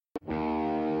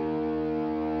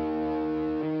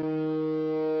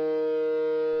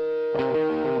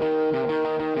And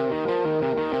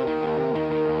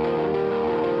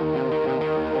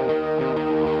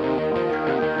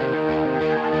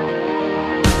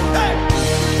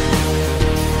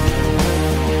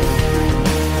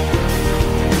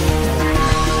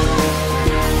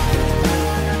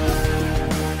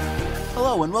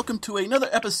welcome to another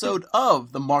episode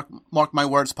of the Mark My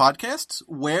Words podcast,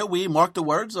 where we mark the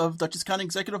words of Dutchess County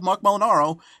Executive Mark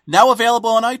Molinaro, now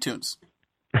available on iTunes.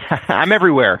 I'm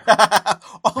everywhere.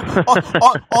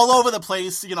 all over the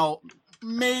place,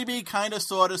 maybe kind of,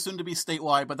 sort of, soon to be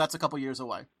statewide, but that's a couple years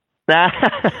away.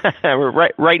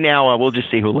 Right now, we'll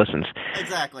just see who listens.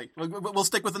 Exactly. We'll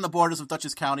stick within the borders of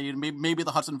Dutchess County and maybe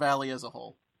the Hudson Valley as a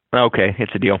whole. Okay,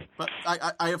 it's a deal. But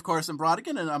I of course, am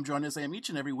Brodigan, and I'm joined as I am each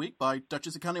and every week by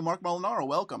Dutchess County Mark Molinaro.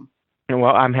 Welcome.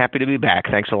 Well, I'm happy to be back.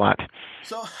 Thanks a lot.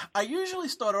 So I usually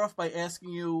start off by asking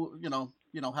you,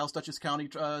 how's Dutchess County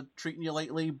treating you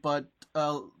lately? But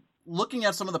looking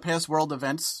at some of the past world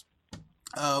events,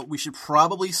 we should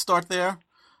probably start there.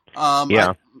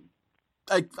 Yeah.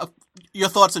 Your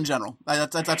thoughts in general.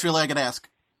 That's really I could ask.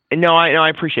 No, I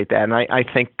appreciate that, and I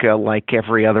think like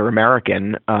every other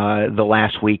American, the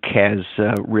last week has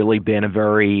really been a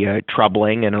very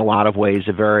troubling and in a lot of ways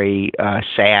a very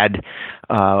sad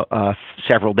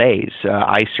several days.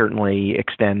 I certainly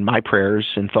extend my prayers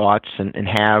and thoughts and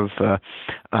have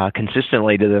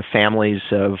consistently to the families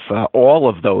of all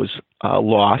of those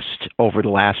lost over the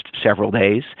last several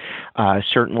days.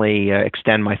 Certainly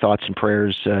extend my thoughts and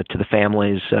prayers to the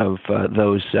families of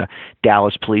those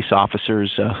Dallas police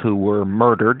officers who were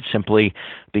murdered simply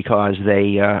because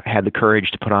they had the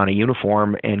courage to put on a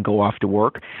uniform and go off to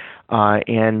work.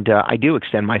 And I do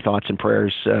extend my thoughts and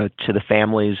prayers to the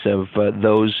families of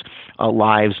those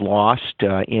lives lost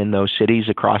in those cities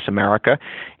across America,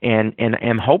 and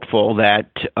am hopeful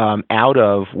that out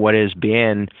of what has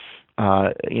been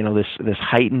this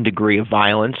heightened degree of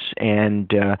violence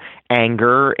and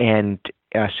anger and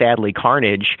sadly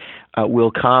carnage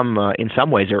will come in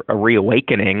some ways a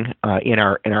reawakening in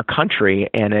our country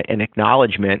and an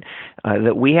acknowledgement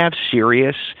that we have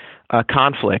serious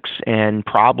conflicts and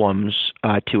problems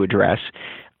to address,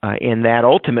 and that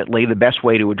ultimately the best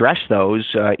way to address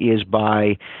those is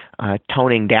by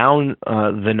toning down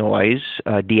the noise,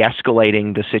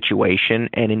 de-escalating the situation,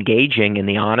 and engaging in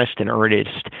the honest and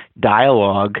earnest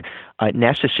dialogue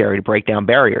necessary to break down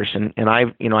barriers. And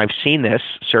I've seen this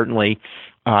certainly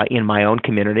in my own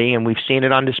community, and we've seen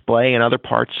it on display in other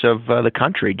parts of the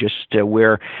country, just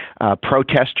where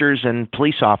protesters and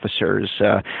police officers,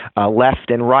 left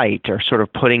and right, are sort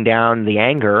of putting down the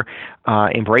anger,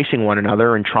 embracing one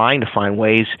another, and trying to find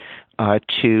ways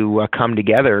to come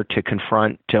together to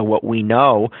confront what we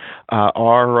know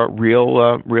are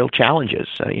real challenges.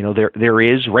 There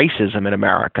is racism in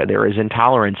America, there is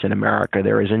intolerance in America,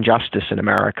 there is injustice in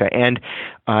America, and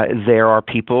there are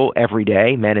people every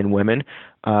day, men and women,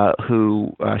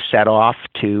 who set off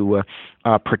to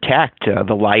protect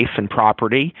the life and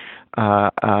property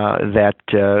that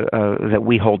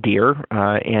we hold dear,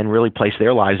 and really place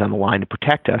their lives on the line to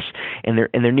protect us. And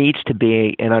there needs to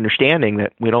be an understanding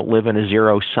that we don't live in a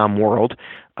zero-sum world.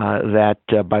 That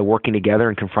by working together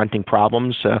and confronting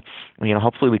problems,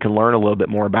 hopefully we can learn a little bit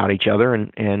more about each other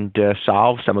and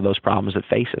solve some of those problems that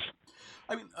face us.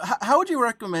 I mean, how would you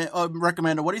recommend, or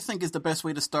what do you think is the best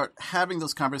way to start having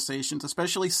those conversations,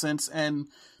 especially since, and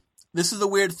this is a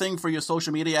weird thing for your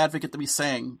social media advocate to be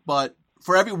saying, but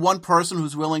for every one person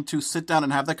who's willing to sit down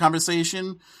and have that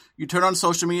conversation, you turn on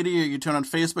social media, you turn on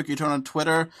Facebook, you turn on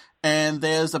Twitter, and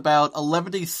there's about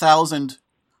 11,000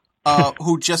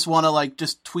 who just want to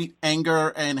just tweet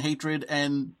anger and hatred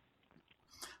and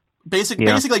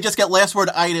basically just get last word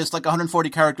itis 140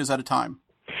 characters at a time.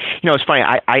 It's funny.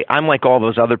 I'm like all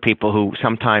those other people who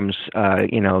sometimes,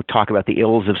 talk about the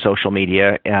ills of social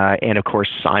media, and of course,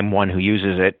 I'm one who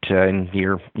uses it, and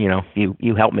you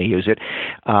help me use it,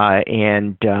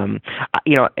 and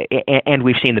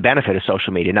we've seen the benefit of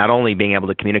social media, not only being able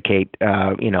to communicate,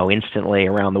 instantly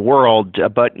around the world,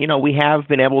 but we have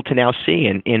been able to now see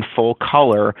in full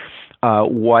color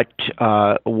what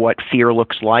fear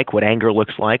looks like, what anger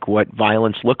looks like, what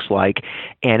violence looks like,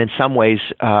 and in some ways,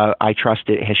 I trust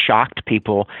it has shocked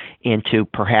people into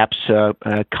perhaps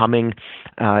coming,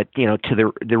 to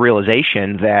the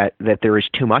realization that there is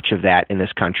too much of that in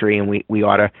this country, and we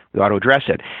ought to address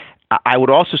it. I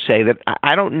would also say that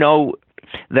I don't know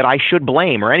that I should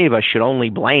blame, or any of us should only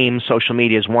blame social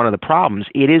media as one of the problems.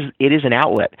 It is an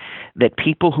outlet that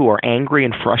people who are angry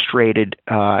and frustrated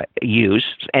use,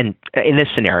 and in this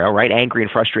scenario, right, angry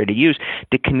and frustrated use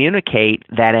to communicate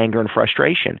that anger and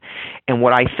frustration. And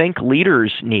what I think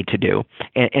leaders need to do,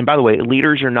 and by the way,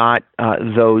 leaders are not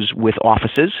those with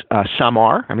offices. Some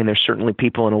are. I mean, there's certainly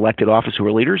people in elected office who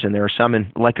are leaders, and there are some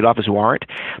in elected office who aren't.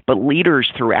 But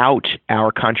leaders throughout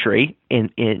our country,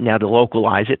 now to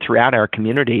localize it throughout our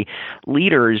community,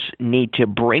 leaders need to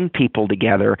bring people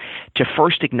together to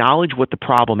first acknowledge what the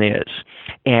problem is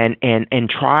and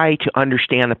try to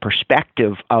understand the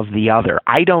perspective of the other.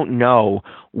 I don't know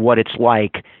what it's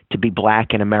like to be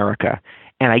black in America,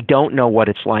 and I don't know what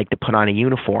it's like to put on a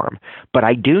uniform, but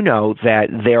I do know that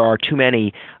there are too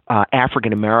many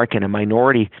African American and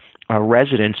minority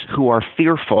residents who are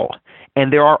fearful.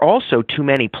 And there are also too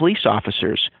many police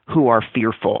officers who are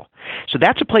fearful. So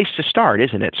that's a place to start,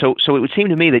 isn't it? So it would seem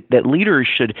to me that leaders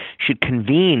should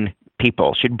convene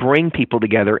people, should bring people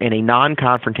together in a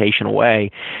non-confrontational way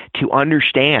to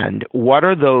understand what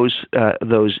are those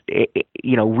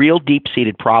real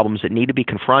deep-seated problems that need to be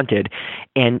confronted,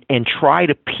 and try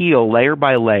to peel layer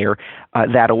by layer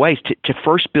that away to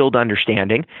first build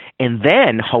understanding and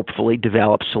then hopefully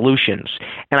develop solutions.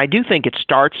 And I do think it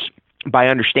starts by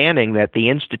understanding that the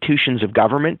institutions of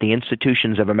government, the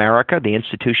institutions of America, the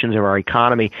institutions of our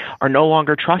economy are no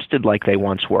longer trusted like they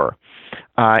once were.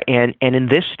 And in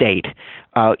this state,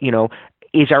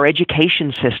 is our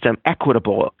education system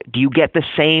equitable? Do you get the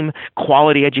same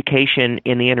quality education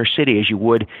in the inner city as you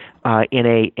would in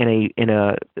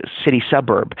a city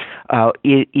suburb?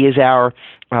 Is our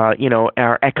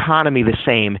economy the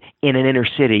same in an inner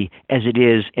city as it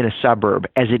is in a suburb,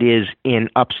 as it is in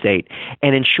upstate?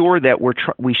 And ensure that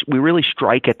we really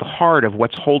strike at the heart of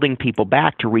what's holding people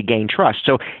back to regain trust.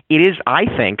 So it is, I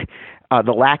think,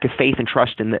 the lack of faith and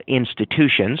trust in the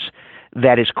institutions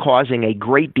that is causing a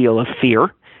great deal of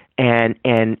fear and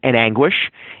anguish.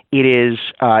 It is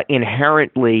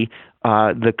inherently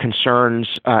the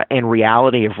concerns and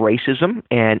reality of racism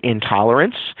and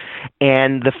intolerance,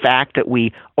 and the fact that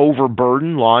we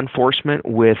overburden law enforcement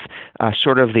with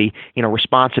sort of the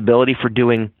responsibility for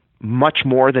doing much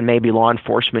more than maybe law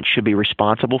enforcement should be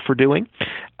responsible for doing,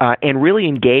 and really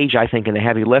engage, I think, in the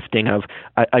heavy lifting of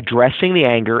addressing the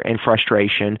anger and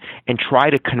frustration and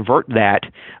try to convert that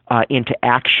into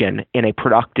action in a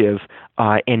productive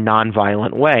and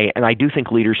nonviolent way. And I do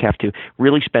think leaders have to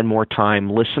really spend more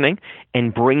time listening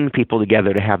and bring people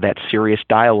together to have that serious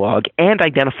dialogue and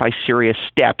identify serious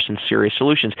steps and serious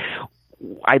solutions.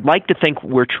 I'd like to think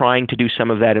we're trying to do some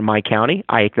of that in my county.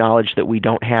 I acknowledge that we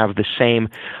don't have the same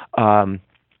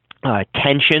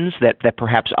tensions that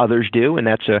perhaps others do, and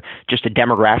that's just a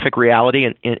demographic reality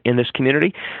in this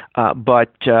community.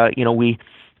 But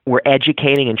we're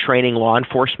educating and training law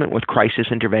enforcement with crisis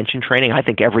intervention training. I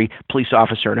think every police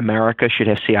officer in America should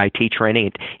have CIT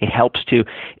training. It helps to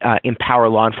empower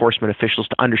law enforcement officials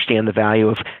to understand the value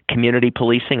of community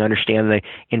policing, understand the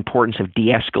importance of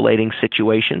de-escalating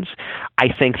situations.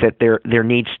 I think that there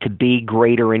needs to be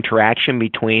greater interaction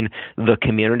between the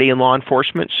community and law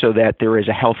enforcement so that there is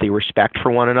a healthy respect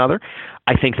for one another.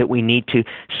 I think that we need to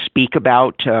speak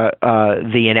about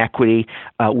the inequity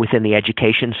within the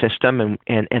education system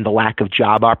and the lack of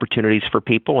job opportunities for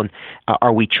people. And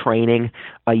are we training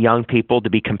young people to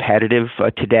be competitive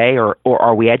today, or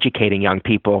are we educating young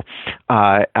people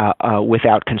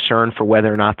without concern for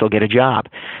whether or not they'll get a job?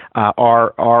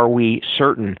 Are we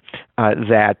certain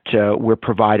that we're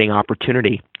providing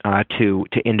opportunity to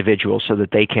individuals so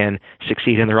that they can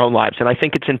succeed in their own lives? And I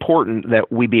think it's important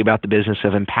that we be about the business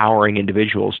of empowering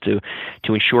individuals to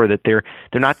ensure that they're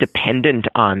not dependent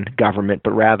on government,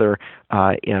 but rather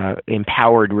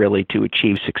empowered really to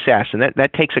achieve success. And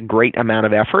that takes a great amount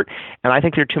of effort. And I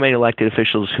think there are too many elected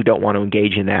officials who don't want to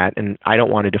engage in that. And I don't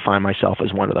want to define myself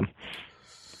as one of them.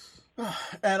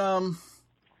 And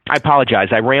I apologize.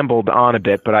 I rambled on a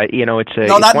bit, but it's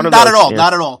not at all.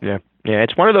 Not at all. Yeah. Yeah,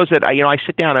 it's one of those that, I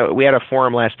sit down. We had a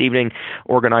forum last evening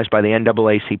organized by the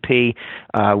NAACP.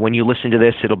 When you listen to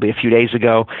this, it'll be a few days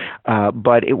ago.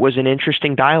 But it was an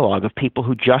interesting dialogue of people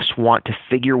who just want to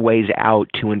figure ways out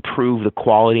to improve the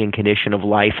quality and condition of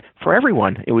life for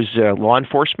everyone. It was law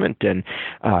enforcement and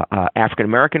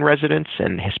African-American residents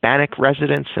and Hispanic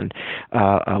residents and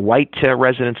white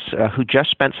residents who just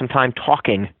spent some time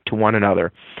talking to one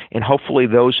another. And hopefully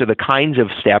those are the kinds of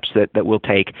steps that we'll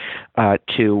take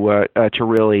to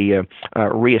really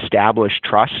reestablish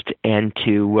trust and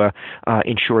to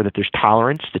ensure that there's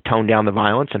tolerance, to tone down the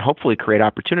violence, and hopefully create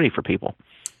opportunity for people.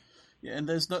 Yeah, and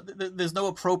there's no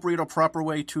appropriate or proper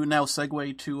way to now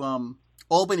segue to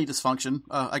Albany dysfunction.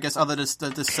 I guess other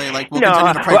than to say like we'll No,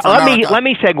 continue to pray for America. let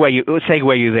me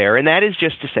segue you there, and that is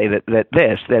just to say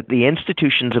that the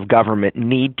institutions of government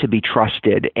need to be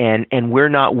trusted, and we're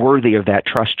not worthy of that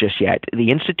trust just yet. The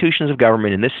institutions of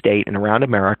government in this state and around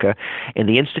America, and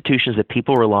the institutions that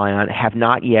people rely on, have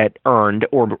not yet earned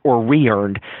or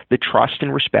re-earned the trust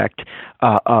and respect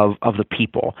of the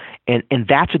people, and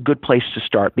that's a good place to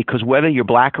start, because whether you're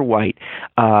black or white,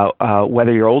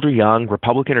 whether you're old or young,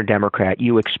 Republican or Democrat,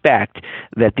 you expect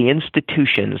that the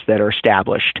institutions that are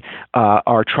established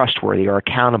are trustworthy, are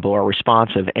accountable, are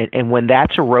responsive. And when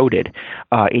that's eroded,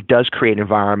 it does create an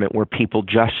environment where people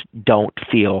just don't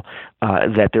feel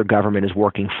that their government is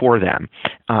working for them.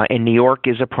 And New York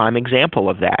is a prime example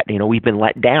of that. We've been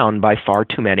let down by far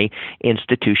too many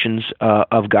institutions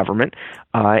of government,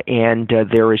 and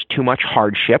there is too much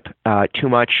hardship, too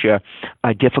much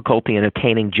difficulty in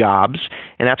obtaining jobs.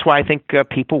 And that's why I think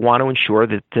people want to ensure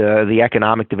that the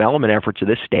economic development efforts of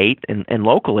this state and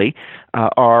locally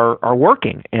are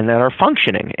working and that are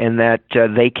functioning, and that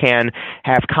they can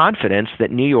have confidence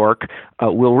that New York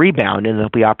will rebound and there'll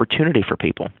be opportunity for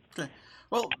people. Okay.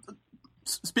 Well,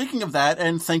 speaking of that,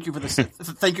 and thank you for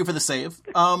the save.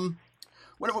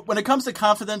 When it comes to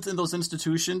confidence in those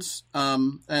institutions,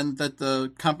 and that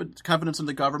the confidence in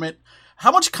the government,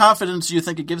 how much confidence do you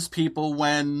think it gives people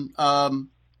when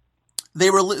they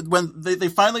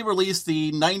finally released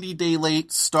the 90-day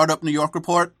late Startup New York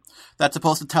report that's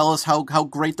supposed to tell us how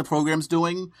great the program's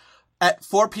doing at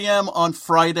 4 p.m. on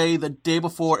Friday, the day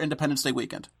before Independence Day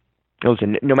weekend?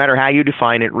 Listen, no matter how you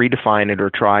define it, redefine it,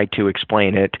 or try to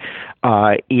explain it,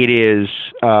 it is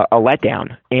a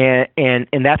letdown.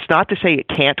 And that's not to say it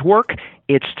can't work.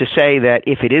 It's to say that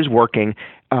if it is working,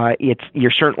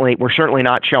 we're certainly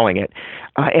not showing it.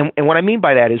 And what I mean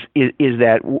by that is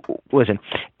that, listen,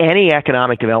 any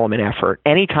economic development effort,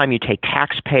 anytime you take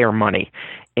taxpayer money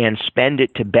and spend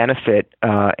it to benefit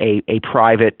a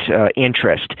private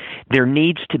interest, there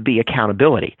needs to be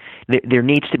accountability. There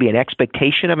needs to be an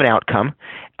expectation of an outcome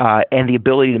and the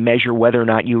ability to measure whether or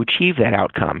not you achieve that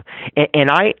outcome.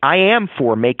 And I am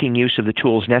for making use of the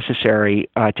tools necessary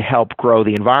to help grow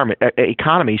the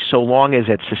economy, so long as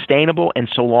it's sustainable and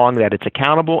so long that it's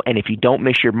accountable. And if you don't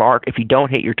miss your mark, if you don't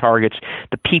hit your targets,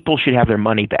 the people should have their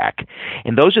money back.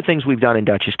 And those are things we've done in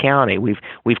Dutchess County.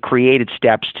 We've created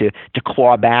steps to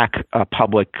claw back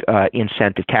public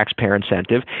incentive, taxpayer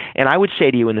incentive. And I would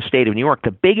say to you, in the state of New York, the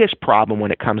biggest problem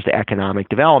when it comes to economic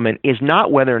development is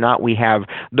not whether or not we have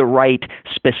the right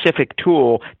specific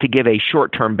tool to give a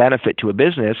short-term benefit to a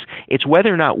business. It's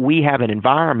whether or not we have an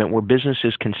environment where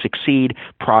businesses can succeed,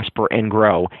 prosper, and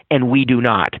grow. And we do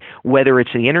not. Whether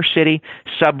it's the inner city,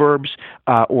 suburbs,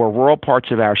 or rural parts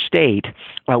of our state,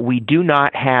 we do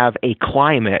not have a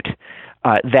climate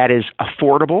that is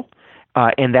affordable,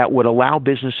 and that would allow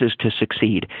businesses to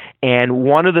succeed. And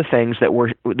one of the things that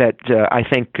I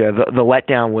think the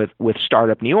letdown with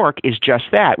Startup New York is just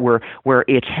that, where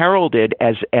it's heralded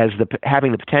as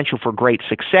having the potential for great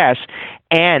success,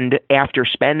 and after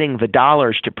spending the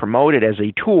dollars to promote it as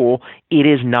a tool, it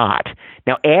is not.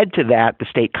 Now, add to that the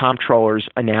state comptroller's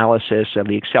analysis of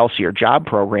the Excelsior job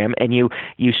program, and you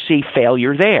see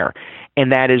failure there.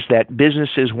 And that is that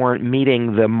businesses weren't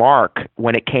meeting the mark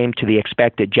when it came to the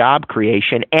expected job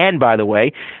creation. And by the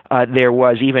way, there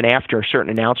was, even after certain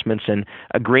announcements and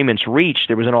agreements reached,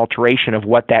 there was an alteration of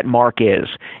what that mark is.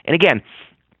 And again,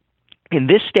 in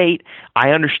this state, I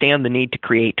understand the need to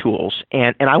create tools,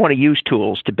 and I want to use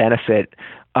tools to benefit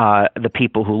the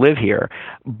people who live here.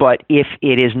 But if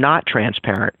it is not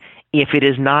transparent, if it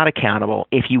is not accountable,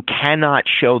 if you cannot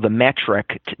show the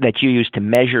metric that you use to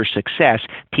measure success,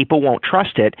 people won't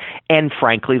trust it, and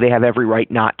frankly, they have every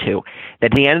right not to.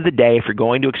 At the end of the day, if you're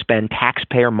going to expend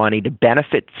taxpayer money to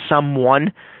benefit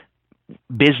someone,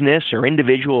 business or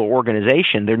individual or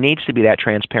organization, there needs to be that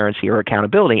transparency or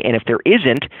accountability, and if there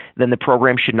isn't, then the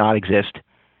program should not exist.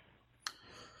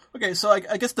 Okay, so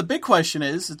I guess the big question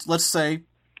is, let's say,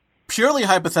 purely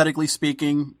hypothetically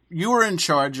speaking, you were in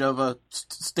charge of a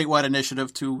statewide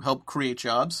initiative to help create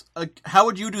jobs. How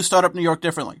would you do Startup New York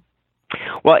differently?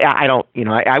 Well, I don't,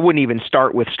 I wouldn't even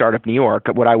start with Startup New York.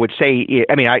 What I would say,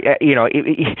 and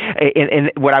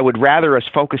what I would rather us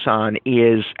focus on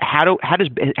is how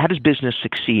does business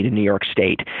succeed in New York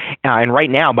State? And right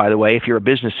now, by the way, if you're a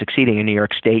business succeeding in New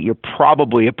York State, you're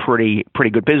probably a pretty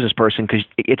good business person, because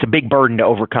it's a big burden to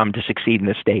overcome to succeed in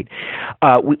the state.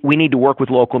 We need to work with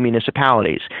local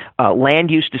municipalities.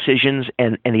 Land use decisions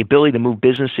and the ability to move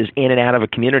businesses in and out of a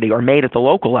community are made at the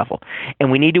local level, and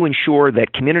we need to ensure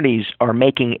that communities are making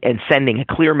making and sending a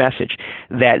clear message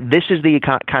that this is the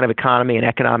kind of economy and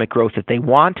economic growth that they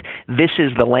want. This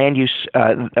is the land use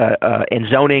and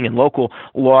zoning and local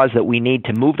laws that we need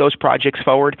to move those projects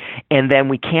forward. And then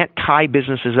we can't tie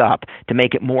businesses up to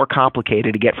make it more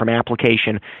complicated to get from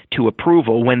application to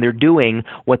approval when they're doing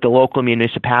what the local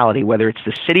municipality, whether it's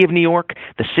the city of New York,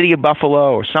 the city of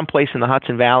Buffalo, or someplace in the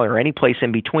Hudson Valley or any place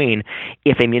in between,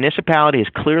 if a municipality has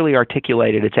clearly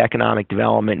articulated its economic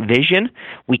development vision,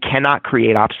 we cannot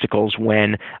create obstacles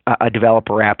when a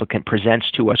developer applicant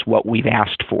presents to us what we've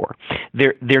asked for.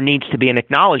 There needs to be an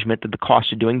acknowledgement that the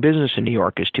cost of doing business in New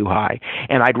York is too high.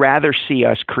 And I'd rather see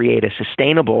us create a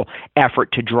sustainable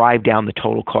effort to drive down the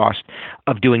total cost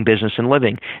of doing business and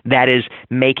living. That is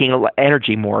making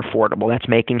energy more affordable. That's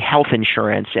making health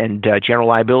insurance and general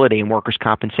liability and workers'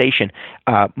 compensation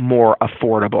more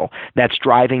affordable. That's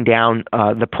driving down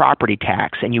the property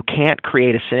tax. And you can't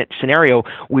create a scenario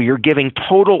where you're giving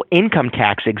total income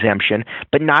tax exemption,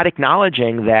 but not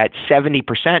acknowledging that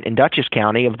 70% in Dutchess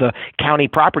County of the county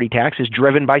property tax is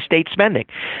driven by state spending.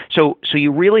 So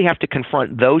you really have to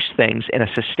confront those things in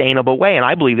a sustainable way. And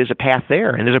I believe there's a path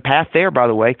there. And there's a path there, by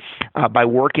the way, by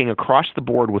working across the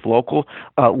board with local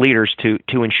leaders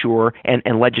to ensure,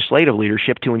 and legislative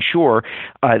leadership to ensure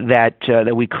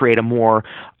that we create a more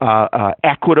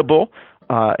equitable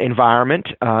environment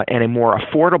and a more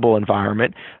affordable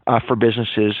environment for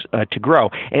businesses to grow.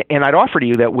 And I'd offer to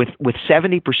you that with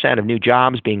 70% of new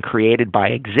jobs being created by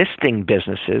existing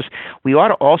businesses, we ought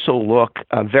to also look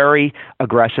very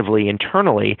aggressively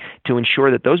internally to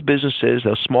ensure that those businesses,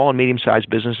 those small and medium-sized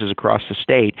businesses across the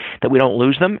state, that we don't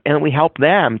lose them and we help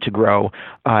them to grow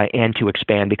and to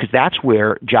expand, because that's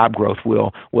where job growth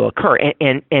will occur.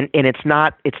 And it's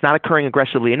not occurring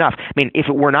aggressively enough. I mean, if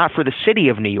it were not for the city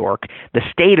of New York, the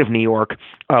state of New York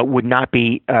would not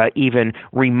be even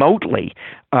remotely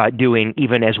doing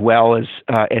even as well as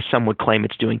some would claim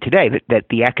it's doing today. That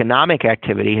the economic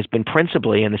activity has been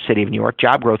principally in the city of New York,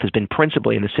 job growth has been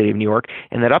principally in the city of New York,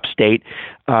 and that upstate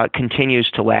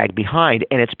continues to lag behind.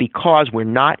 And it's because we're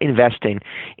not investing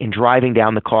in driving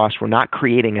down the cost. We're not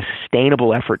creating a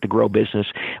sustainable effort to grow business.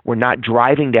 We're not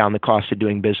driving down the cost of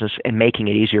doing business and making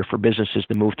it easier for businesses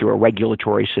to move through a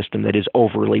regulatory system that is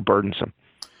overly burdensome.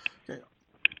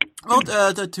 Well,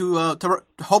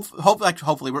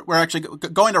 hopefully, we're actually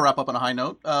going to wrap up on a high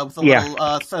note with a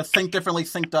little Think Differently,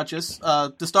 Think Dutchess.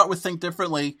 To start with Think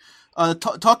Differently,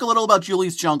 talk a little about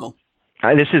Julie's Jungle.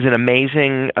 This is an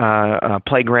amazing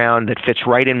playground that fits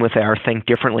right in with our Think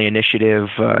Differently initiative.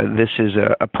 This is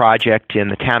a project in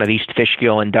the town of East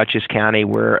Fishkill in Dutchess County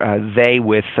where they,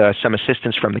 with some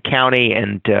assistance from the county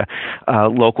and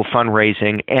local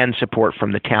fundraising and support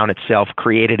from the town itself,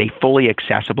 created a fully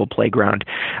accessible playground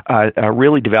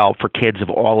really developed for kids of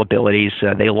all abilities.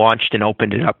 They launched and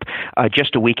opened it up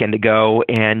just a weekend ago.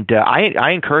 And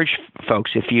I encourage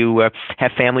folks, if you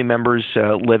have family members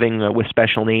living with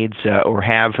special needs or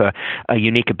have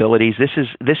unique abilities, this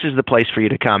is the place for you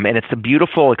to come. And it's a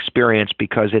beautiful experience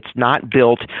because it's not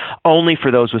built only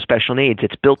for those with special needs.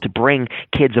 It's built to bring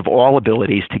kids of all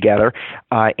abilities together,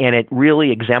 and it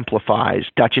really exemplifies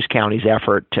Dutchess County's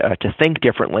effort to think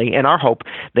differently, and our hope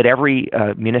that every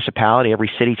municipality, every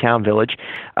city, town, village,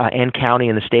 and county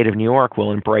in the state of New York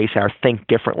will embrace our Think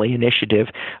Differently initiative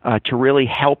to really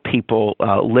help people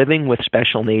living with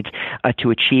special needs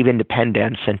to achieve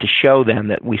independence and to show them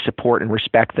that we support and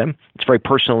respect them. It's very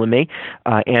personal to me,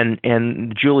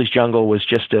 and Julie's Jungle was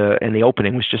and the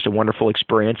opening was just a wonderful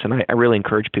experience, and I really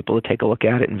encourage people to take a look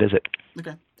at it and visit.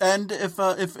 Okay. And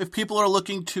if people are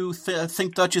looking to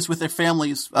think Dutchess with their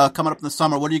families coming up in the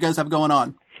summer, what do you guys have going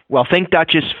on? Well, Think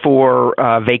Dutchess for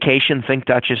vacation, Think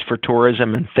Dutchess for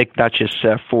tourism, and Think Dutchess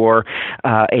for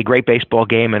a great baseball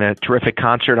game and a terrific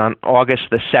concert. On August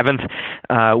the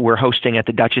 7th, we're hosting at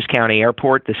the Dutchess County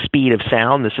Airport the Speed of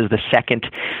Sound. This is the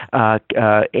second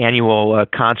annual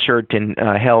concert and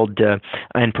held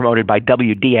and promoted by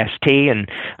WDST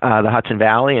and the Hudson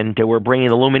Valley, and we're bringing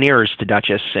the Lumineers to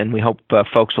Dutchess, and we hope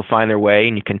folks will find their way,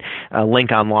 and you can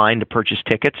link online to purchase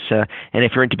tickets. And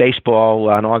if you're into baseball,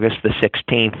 on August the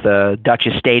 16th,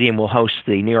 Dutchess Stadium will host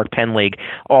the New York Penn League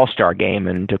All-Star Game,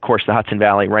 and of course the Hudson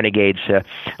Valley Renegades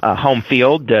home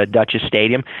field, Dutchess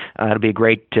Stadium. It'll be a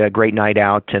great night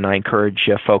out, and I encourage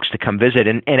folks to come visit.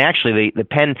 And actually,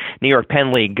 the New York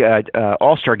Penn League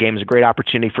All-Star Game is a great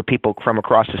opportunity for people from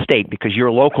across the state, because your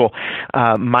local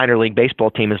minor league baseball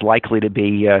team is likely to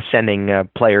be sending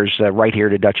players right here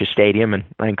to Dutchess Stadium, and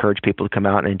I encourage people to come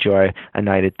out and enjoy a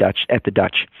night at the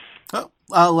Dutch.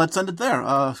 Let's end it there.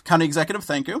 County Executive,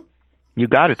 thank you. You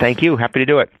got it. Thank you. Happy to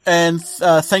do it. And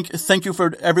thank you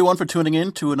for everyone for tuning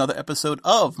in to another episode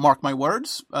of Mark My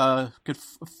Words. Could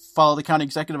follow the County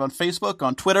Executive on Facebook,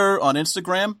 on Twitter, on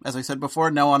Instagram, as I said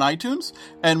before, now on iTunes.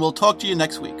 And we'll talk to you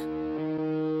next week.